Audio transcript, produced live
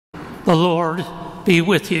The Lord be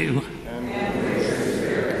with you. And with your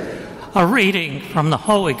spirit. A reading from the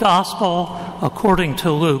Holy Gospel according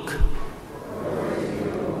to Luke.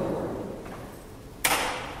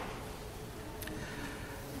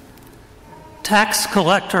 Tax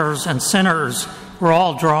collectors and sinners were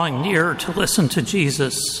all drawing near to listen to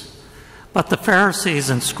Jesus, but the Pharisees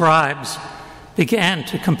and scribes began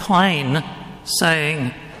to complain,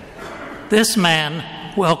 saying, "This man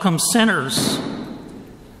welcomes sinners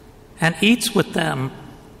and eats with them."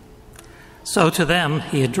 So to them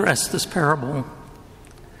he addressed this parable.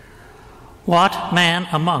 What man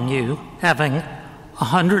among you, having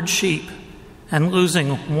 100 sheep and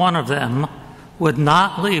losing one of them, would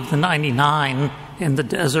not leave the 99 in the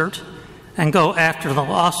desert and go after the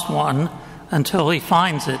lost one until he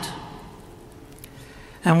finds it?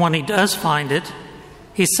 And when he does find it,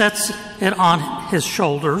 he sets it on his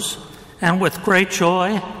shoulders, and with great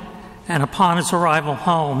joy, and upon his arrival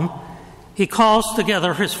home, he calls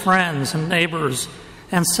together his friends and neighbors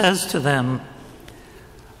and says to them,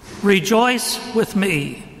 "Rejoice with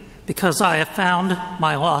me, because I have found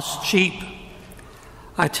my lost sheep."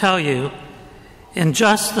 I tell you, in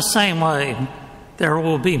just the same way, there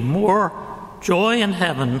will be more joy in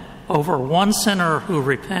heaven over one sinner who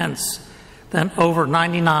repents than over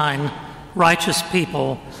 99 righteous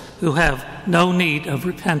people who have no need of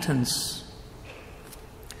repentance.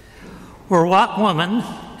 Or what woman,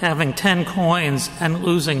 having 10 coins and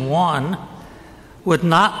losing one, would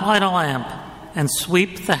not light a lamp and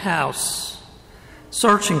sweep the house,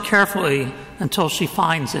 searching carefully until she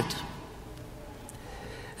finds it?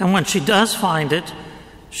 And when she does find it,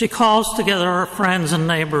 she calls together her friends and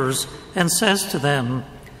neighbors and says to them,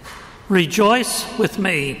 "Rejoice with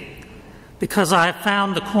me, because I have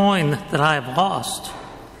found the coin that I have lost."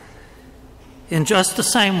 In just the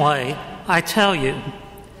same way, I tell you,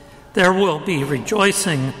 there will be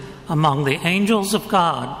rejoicing among the angels of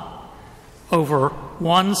God over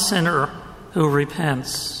one sinner who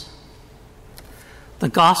repents. The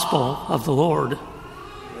Gospel of the Lord.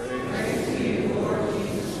 Praise to you, Lord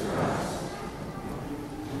Jesus Christ.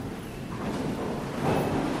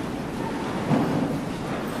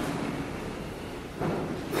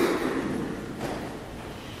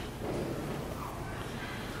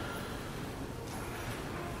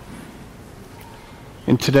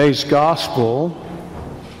 In today's gospel,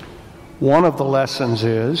 one of the lessons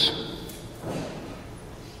is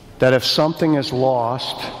that if something is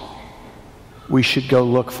lost, we should go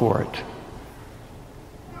look for it.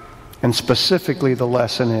 And specifically, the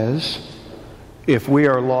lesson is, if we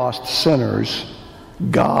are lost sinners,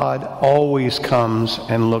 God always comes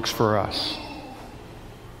and looks for us.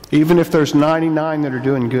 Even if there's 99 that are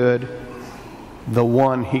doing good, the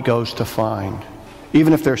one he goes to find.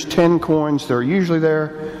 Even if there's 10 coins, they're usually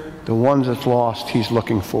there. The ones that's lost, he's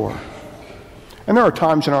looking for. And there are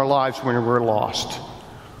times in our lives when we're lost.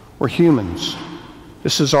 We're humans.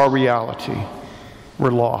 This is our reality.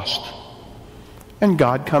 We're lost. And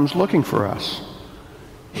God comes looking for us.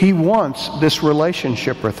 He wants this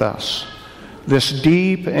relationship with us, this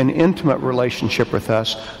deep and intimate relationship with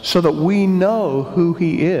us, so that we know who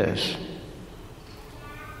he is.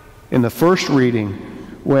 In the first reading,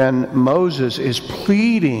 when Moses is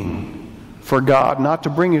pleading for God not to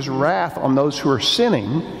bring his wrath on those who are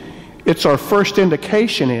sinning, it's our first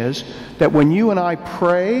indication is that when you and I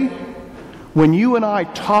pray, when you and I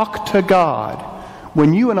talk to God,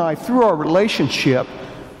 when you and I, through our relationship,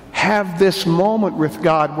 have this moment with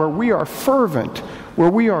God where we are fervent,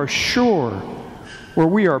 where we are sure, where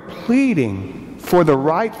we are pleading for the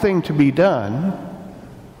right thing to be done,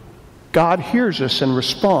 God hears us and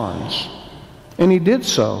responds. And he did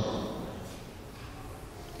so.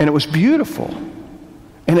 And it was beautiful.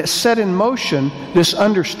 And it set in motion this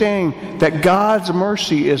understanding that God's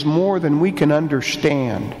mercy is more than we can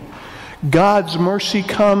understand. God's mercy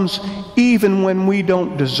comes even when we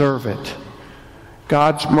don't deserve it.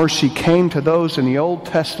 God's mercy came to those in the Old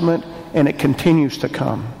Testament, and it continues to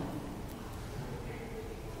come.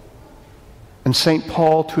 And St.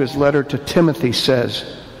 Paul, to his letter to Timothy, says,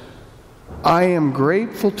 "I am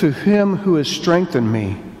grateful to him who has strengthened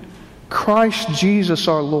me, Christ Jesus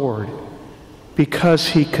our Lord, because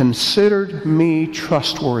he considered me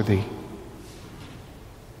trustworthy."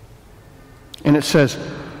 And it says,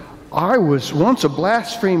 "I was once a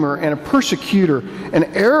blasphemer and a persecutor and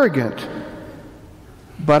arrogant,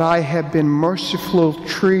 but I have been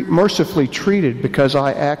mercifully treated because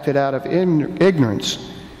I acted out of ignorance.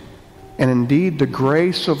 And indeed, the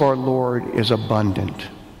grace of our Lord is abundant."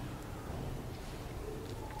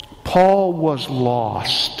 Paul was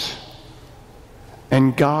lost,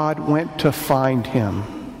 and God went to find him.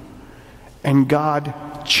 And God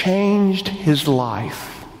changed his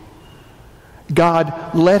life.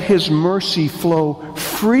 God let his mercy flow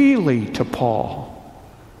freely to Paul.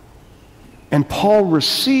 And Paul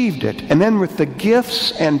received it. And then with the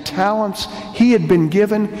gifts and talents he had been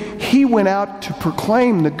given, he went out to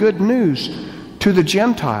proclaim the good news to the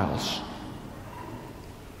Gentiles.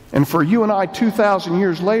 And for you and I, 2,000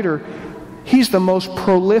 years later, he's the most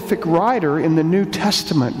prolific writer in the New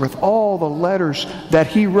Testament with all the letters that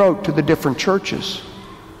he wrote to the different churches.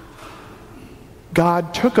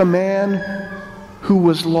 God took a man who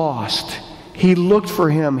was lost. He looked for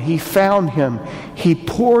him. He found him. He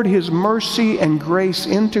poured his mercy and grace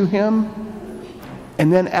into him.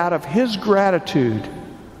 And then out of his gratitude,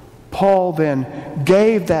 Paul then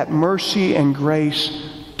gave that mercy and grace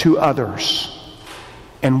to others.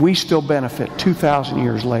 And we still benefit 2,000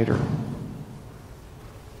 years later.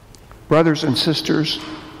 Brothers and sisters,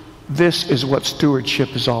 this is what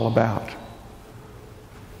stewardship is all about.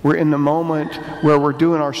 We're in the moment where we're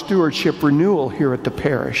doing our stewardship renewal here at the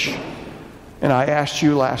parish. And I asked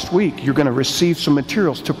you last week, you're going to receive some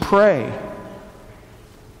materials to pray.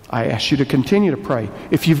 I asked you to continue to pray.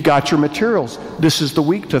 If you've got your materials, this is the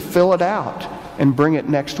week to fill it out and bring it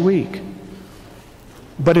next week.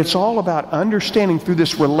 But it's all about understanding through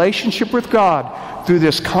this relationship with God, through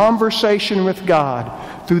this conversation with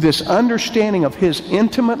God, through this understanding of his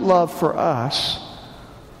intimate love for us,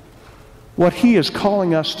 what he is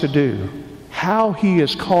calling us to do, how he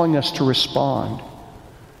is calling us to respond.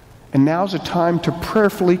 And now's a time to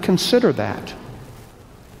prayerfully consider that,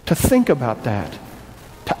 to think about that,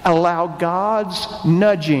 to allow God's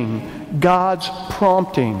nudging, God's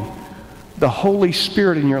prompting, the Holy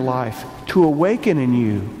Spirit in your life to awaken in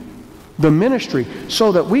you the ministry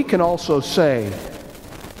so that we can also say,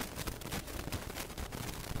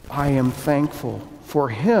 I am thankful for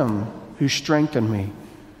him who strengthened me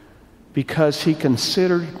because he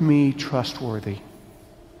considered me trustworthy.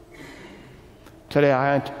 Today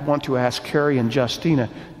I want to ask Kerry and Justyna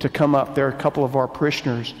to come up. They're a couple of our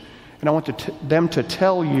parishioners. And I want them to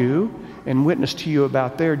tell you and witness to you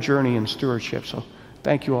about their journey in stewardship. So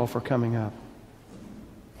thank you all for coming up.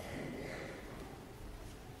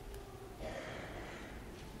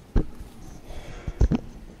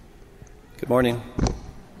 Good morning.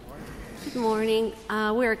 Good morning.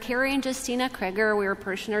 We're Kerry and Justyna Creager. We're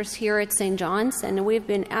parishioners here at St. John's, and we've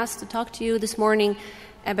been asked to talk to you this morning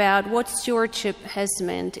about what stewardship has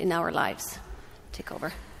meant in our lives. Take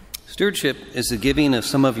over. Stewardship is the giving of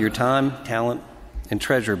some of your time, talent, and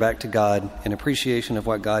treasure back to God in appreciation of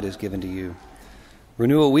what God has given to you.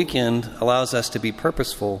 Renewal Weekend allows us to be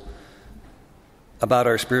purposeful about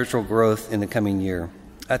our spiritual growth in the coming year.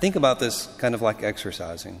 I think about this kind of like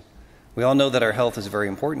exercising. We all know that our health is very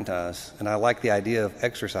important to us, and I like the idea of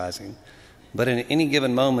exercising. But in any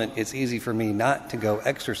given moment, it's easy for me not to go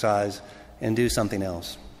exercise and do something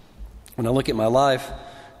else. When I look at my life,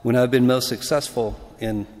 when I've been most successful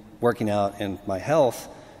in working out and my health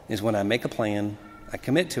is when I make a plan, I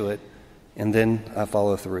commit to it, and then I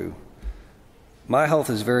follow through. My health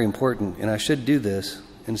is very important, and I should do this,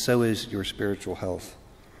 and so is your spiritual health.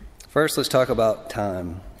 First, let's talk about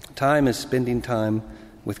time. Time is spending time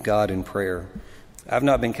with God in prayer. I've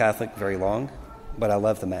not been Catholic very long, but I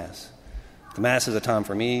love the Mass. The Mass is a time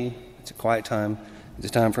for me. It's a quiet time. It's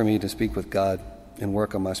a time for me to speak with God and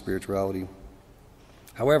work on my spirituality.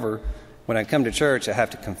 However, when I come to church, I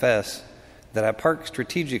have to confess that I park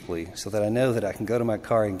strategically so that I know that I can go to my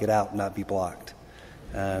car and get out and not be blocked.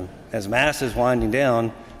 As Mass is winding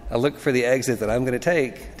down, I look for the exit that I'm going to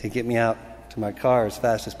take to get me out to my car as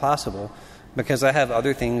fast as possible because I have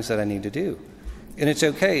other things that I need to do. And it's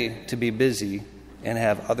okay to be busy and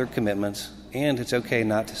have other commitments, and it's okay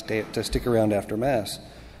not to stick around after Mass.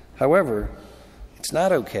 However, it's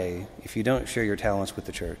not okay if you don't share your talents with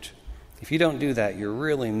the church. If you don't do that, you're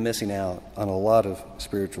really missing out on a lot of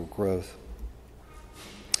spiritual growth.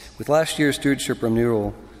 With last year's Stewardship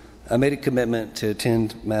Renewal, I made a commitment to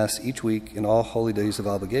attend Mass each week in all holy days of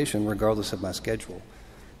obligation, regardless of my schedule.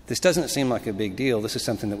 This doesn't seem like a big deal. This is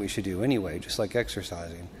something that we should do anyway, just like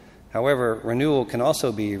exercising. However, renewal can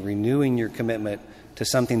also be renewing your commitment to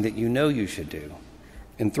something that you know you should do.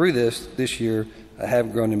 And through this year, I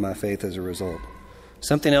have grown in my faith as a result.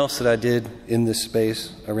 Something else that I did in this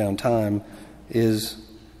space around time is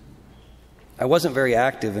I wasn't very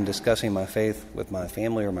active in discussing my faith with my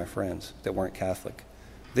family or my friends that weren't Catholic.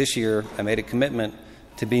 This year, I made a commitment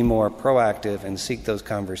to be more proactive and seek those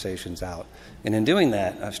conversations out. And in doing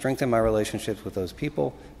that, I've strengthened my relationships with those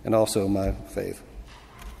people and also my faith.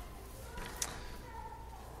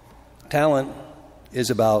 Talent is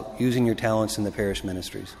about using your talents in the parish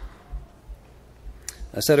ministries.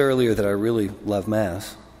 I said earlier that I really love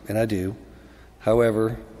Mass, and I do.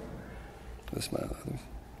 However,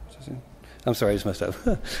 I'm sorry, I just messed up.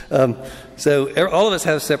 So all of us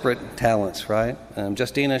have separate talents, right?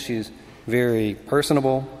 Justyna, she's very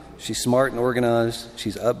personable. She's smart and organized.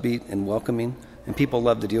 She's upbeat and welcoming, and people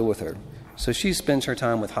love to deal with her. So she spends her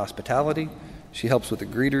time with hospitality. She helps with the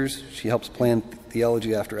greeters. She helps plan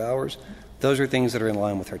theology after hours. Those are things that are in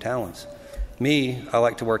line with her talents. Me, I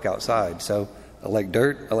like to work outside. So I like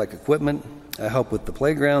dirt. I like equipment. I help with the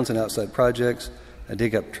playgrounds and outside projects. I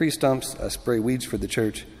dig up tree stumps. I spray weeds for the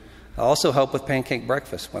church. I also help with pancake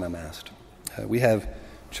breakfast when I'm asked. We have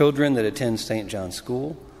children that attend St. John's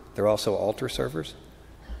School. They're also altar servers.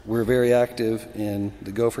 We're very active in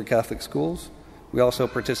the Go for Catholic Schools. We also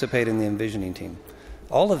participate in the envisioning team.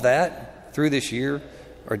 All of that through this year,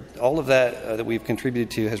 or all of that that we've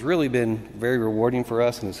contributed to, has really been very rewarding for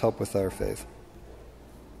us and has helped with our faith.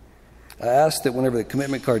 I ask that whenever the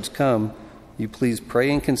commitment cards come, you please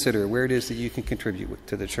pray and consider where it is that you can contribute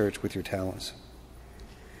to the church with your talents.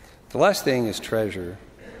 The last thing is treasure,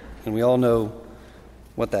 and we all know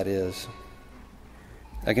what that is.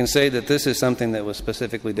 I can say that this is something that was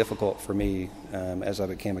specifically difficult for me as I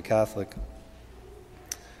became a Catholic.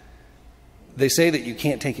 They say that you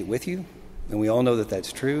can't take it with you, and we all know that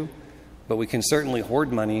that's true, but we can certainly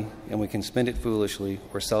hoard money, and we can spend it foolishly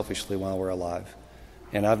or selfishly while we're alive.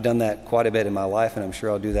 And I've done that quite a bit in my life, and I'm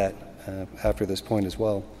sure I'll do that after this point as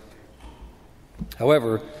well.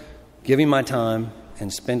 However, giving my time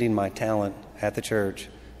and spending my talent at the church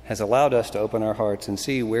has allowed us to open our hearts and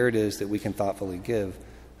see where it is that we can thoughtfully give.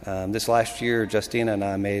 This last year, Justyna and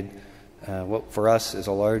I made what for us is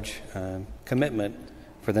a large commitment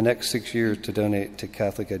for the next 6 years to donate to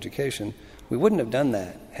Catholic education. We wouldn't have done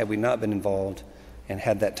that had we not been involved and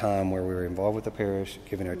had that time where we were involved with the parish,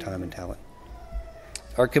 giving our time and talent.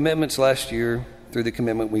 Our commitments last year through the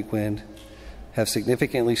Commitment Weekend have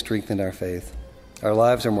significantly strengthened our faith. Our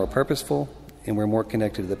lives are more purposeful and we're more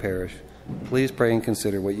connected to the parish. Please pray and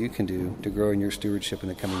consider what you can do to grow in your stewardship in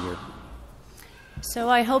the coming year. So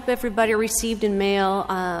I hope everybody received in mail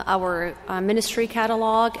our ministry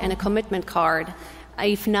catalog and a commitment card.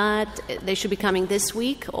 If not, they should be coming this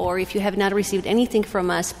week, or if you have not received anything from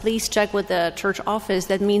us, please check with the church office.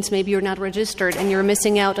 That means maybe you're not registered and you're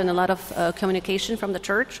missing out on a lot of communication from the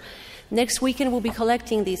church. Next weekend, we'll be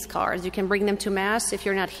collecting these cards. You can bring them to Mass. If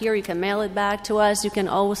you're not here, you can mail it back to us. You can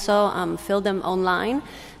also fill them online.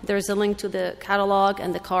 There's a link to the catalog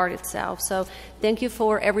and the card itself. So thank you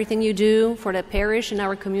for everything you do for the parish and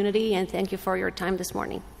our community, and thank you for your time this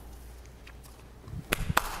morning.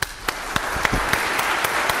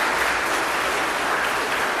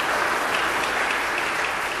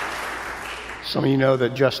 Some of you know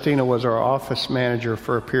that Justyna was our office manager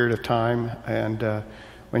for a period of time, and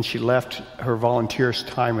when she left, her volunteers'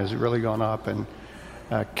 time has really gone up. And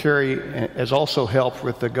Kerry has also helped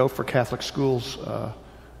with the Go for Catholic Schools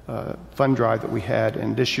fund drive that we had.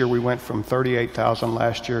 And this year we went from $38,000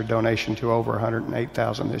 last year donation to over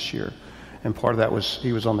 $108,000 this year. And part of that was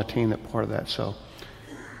he was on the team that part of that. So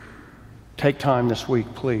take time this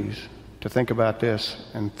week, please, to think about this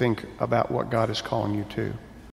and think about what God is calling you to.